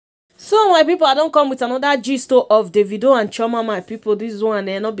So my people, I don't come with another gist of davido and chioma. My people, this one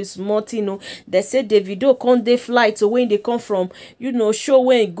not be smart, They say davido come dey flight, so when they come from, show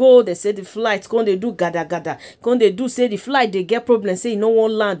when e go, they say the flight come they do gada gada, come they do say the flight they get problem, say no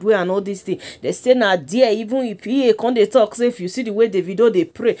one land where and all this thing. They say now there, even if he come they talk, say if you see the way davido they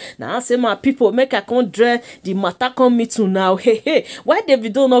pray, now I say my people make I come dread the matter come me to now. Hey, why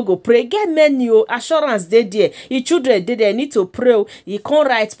davido not go pray? Get menu assurance they there. His children they need to pray. He can't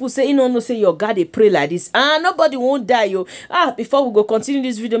write, put say no say your God they pray like this, nobody won't die. Before we go continue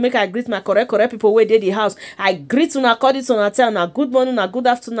this video, make I greet my correct people where they the house. I greet you according to your time. Now good morning, now good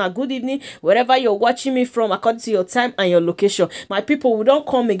afternoon, now good evening, wherever you're watching me from, according to your time and your location. My people, we don't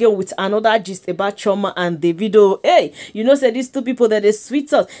come again with another gist about chioma and davido. Hey, say these two people that they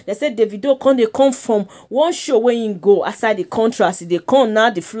sweet us. They said davido they come from one show where you go outside the country. As they come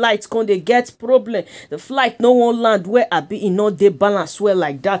now, the flight they get problem. The flight no one land where I be they balance well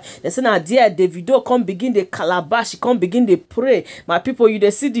like that. They say now dear davido come begin the calabash, come begin the pray. My people, you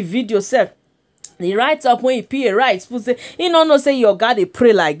they see the video self. He writes up when he pay right. People say, he no say your God they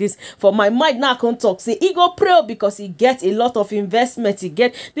pray like this. For my mind now can talk. Say he go pray because he get a lot of investment. He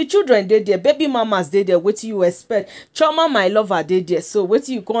get the children they there, baby mamas they there. What you expect? Chioma, my lover they there. So what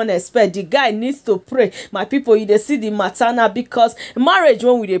you gonna expect? The guy needs to pray. My people, you they see the matter now because marriage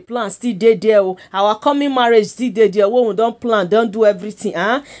when we they plan still they there. Our coming marriage still they there. When we don't plan, don't do everything.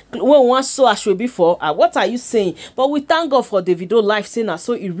 When we want so I should before. What are you saying? But we thank God for davido life. Say now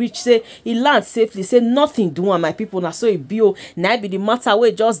so he reach say he land safe. They say nothing do on my people now, so it be now be the matter where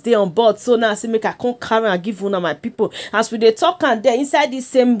just they on board. So now I say make I come carry and give one of my people as we they talk and there inside this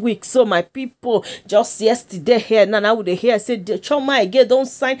same week. So my people just yesterday here now with the hear say the chioma again don't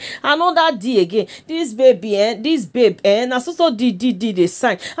sign another D again. This baby this babe now so did they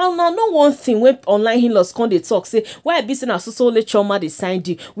sign. And now no one thing when online in-laws come they talk say why I be saying so let chioma they sign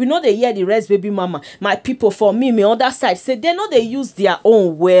D. We know they hear the rest baby mama. My people for me other side say they know they use their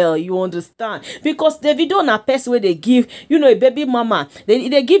own well, you understand. Because davido na person where they give, a baby mama,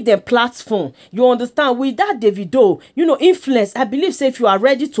 they give them platform. You understand? With that davido, influence. I believe say if you are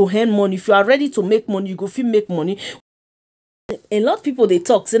ready to earn money, if you are ready to make money, you go fit make money. A lot of people they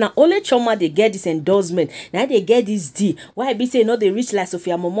talk say now only chioma they get this endorsement. Now they get this D. Why be say no they reach like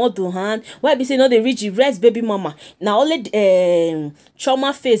Sophia momodu hand? Why be say no they reach the rest baby mama? Now only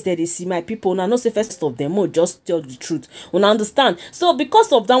chioma face that they see my people. Now no say first of them just tell the truth. Una understand? So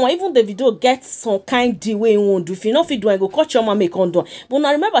because of that one, even davido get some kind D way you won't do. If you not fit do, I go call chioma make on do. But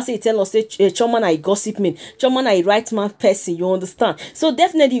now remember say tell us say chioma na a gossip man, chioma na a right man person. You understand? So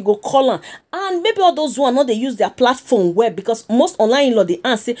definitely you go call her. And maybe all those one not they use their platform web because most online law they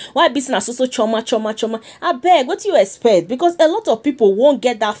answer why business also chioma. I beg, what do you expect? Because a lot of people won't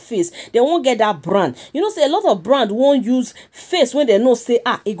get that face, they won't get that brand. Say a lot of brand won't use face when they know say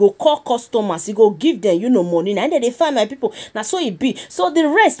it go call customers, it go give them money, and then they find my people. Now so it be. So the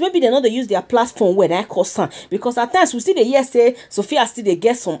rest maybe they know they use their platform where they cost some. Because at times we see the yes say Sophia still they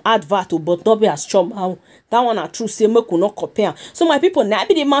get some advert, but not be as chioma. That one are true say make we not compare. So my people now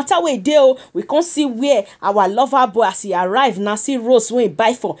be the matter where they we can't see where our lover boy as he arrive now. See Rose when he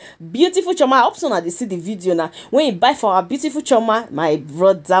buy for beautiful chioma. I hope so now they see the video now. When he buy for our beautiful chioma, my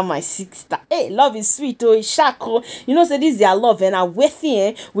brother, my sister. Hey, love is sweet it's shark. Say this is their love and I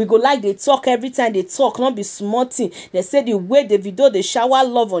waiting. We go like they talk every time they talk, not be smarting. They say the way davido they shower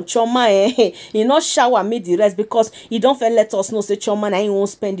love on chioma he not shower me the rest because he don't feel let us know say chioma na he won't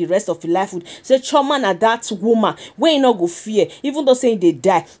spend the rest of his life with. Say chioma na that woman when he not go fear even though saying they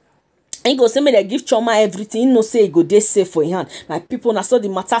die. He go say me they give chioma everything. He no say he go dey safe for him hand. My people now so the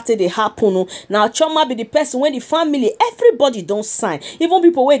matter they happen. Now chioma be the person when the family everybody don't sign. Even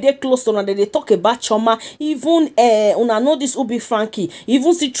people where they close to they talk about chioma. Even una know this Ubi Frankie.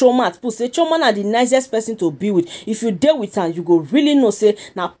 Even see chioma at put say chioma na the nicest person to be with. If you deal with her, you go really know say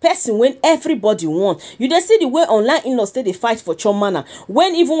now person when everybody want. You they see the way online in-laws they fight for chioma na.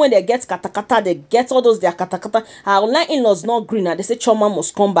 Even when they get katakata, they get all those their katakata. Our online in-laws not green. They say chioma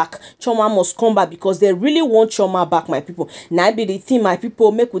must come back. Chioma must come back because they really want chioma back, my people. Now be the thing, my people.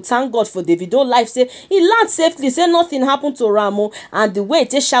 Make we thank God for davido life. Say he land safely. Say nothing happened to Ramo and the way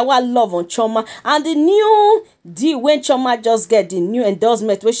they shower love on chioma and the new D when chioma just get the new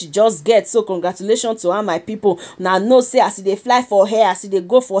endorsement where she just get. So congratulations to her, my people. Now no say as they fly for her, as they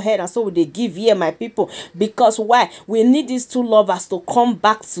go for her, and so they give here, my people. Because why we need these two lovers to come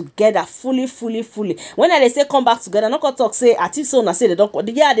back together fully. When they say come back together, not gonna talk say I think so. Now say they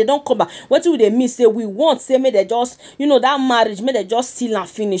don't come back. What do they mean? Say we want say may they just that marriage may they just seal and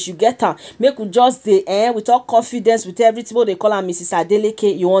finish. You get her? Make we just with all confidence with everything. What they call her Mrs.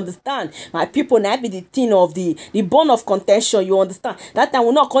 Adeleke. You understand? My people now be the thing of the the bone of contention, you understand. That time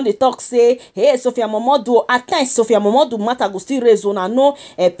we not come dey talk say, hey, Sophia momodu, at times Sophia momodu matter go still raise una no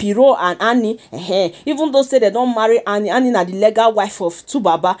Piro and Annie, even though say they don't marry Annie na the legal wife of two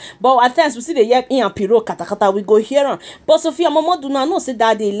baba, but at times we see the yep and Piro katakata, we go hear am. But Sophia momodu na know say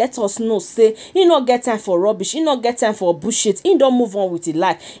that they let us know say he not get time for rubbish, he not get time for bullshit, he don't move on with his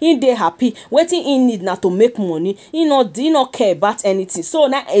life, he dey happy, waiting he need na to make money, he not care about anything. So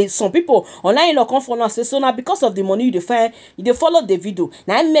now some people online no come follow say, so now because of the money you find, you dey follow Davido.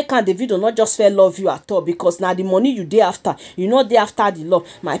 Now I make am Davido not just fair love you at all, because now the money you dey after, you know dey after the love.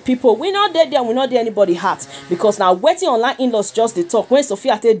 My people, we not there, we not there anybody heart, because now waiting online in-laws just the talk. When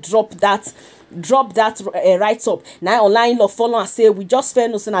Sophia drop that right up, now online in-law follow and say we just fair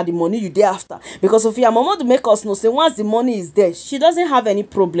no say na the money you dey after, because Sophia mama to make us know say once the money is there, she doesn't have any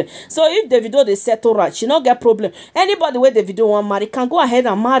problem. So if Davido dey settle right, she not get problem. Anybody where Davido want marry can go ahead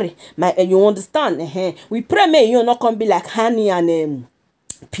and marry. You understand? We pray may you not come be like Honey and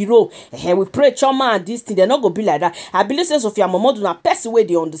Piro, we pray CHIOMA and this thing, they're not gonna be like that. I believe say Sophia momodu na person way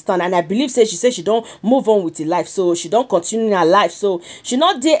they understand, and I believe say she don't move on with her life, so she don't continue in her life, so she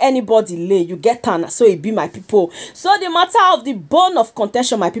not dare anybody lay. You get her, so it be my people. So the matter of the bone of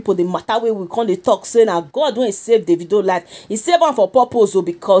contention, my people, the matter where we come dey talk say now God when he save Davido life, he save am for purpose,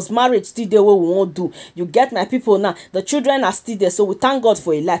 because marriage still there what we won't do. You get my people now, the children are still there, so we thank God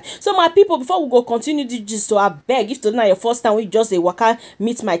for a life. So my people, before we go continue this, so I beg, if tonight your first time we just a waka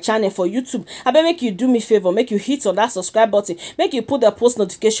meet my channel for YouTube, I beg make you do me favor, make you hit on that subscribe button, make you put the post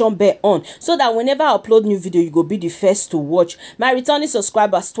notification bell on, so that whenever I upload new video, you go be the first to watch. My returning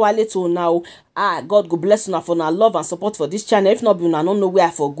subscribers twale to now, God go bless una for una love and support for this channel. If not be una don't know where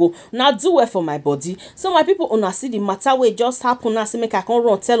I for go, now do well for my body. So my people, una see the matter where just happen now, say make I come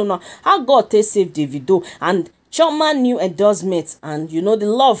run tell una how God take save Davido and CHIOMA new endorsement, and you know the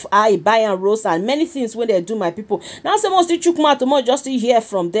love I buy and roast and many things when they do, my people. Now some must chook mouth tomorrow just to hear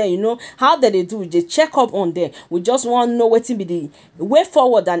from there, you know how they do, they check up on there. We just want to know what to be the way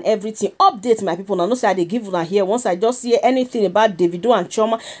forward and everything. Update my people. Now no say they give una here. Once I just hear anything about Davido and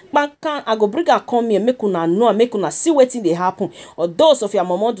CHIOMA, I go bring her come here, make una know, make una see what thing they happen. Or those of your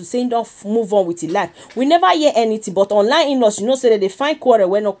mama to say don't move on with your life. We never hear anything, but online in-laws, you know, say that they find quarrel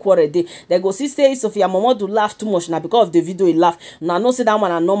when no quarrel they go see say Sophia mama do laugh too much now because of the video he laugh. Now no say that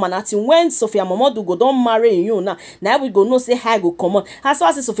man and no man nothing. When Sophia momodu go don't marry you now we go no say hi go come on. As far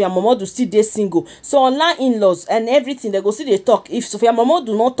as Sophia momodu still dey single, so online in-laws and everything they go see they talk. If Sophia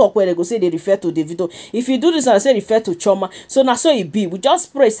momodu not talk where they go say they refer to Davido. If you do this and say refer to CHIOMA, so now so it be. We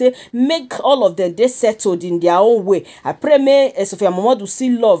just pray say make all of them they settled in their own way. I pray may Sophia momodu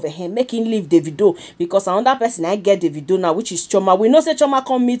see love and make him leave Davido, because another person I get Davido now, which is CHIOMA. We know say CHIOMA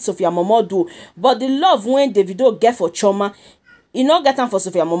come meet Sophia momodu, but the love when Davido get for CHIOMA, e not get time for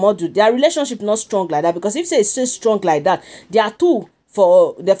Sophia momodu. Their relationship not strong like that, because if say it's so strong like that, they are two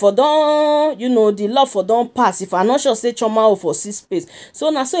for therefore don't, you know, the love for don't pass. If I not sure say CHIOMA or for see space. So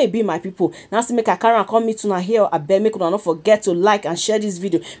now so it be my people. Now see make a carry and come meet una here. I beg make una not forget to like and share this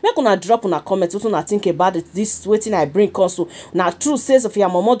video. Make una drop una comment what una think about it. This waiting I bring console. Now true says Sophia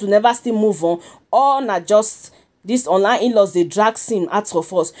momodu never still move on, or not just this online in-laws they drag sin out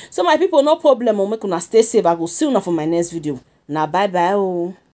of us. So my people, no problem. Make una stay safe. I go see una for my next video. Now bye bye.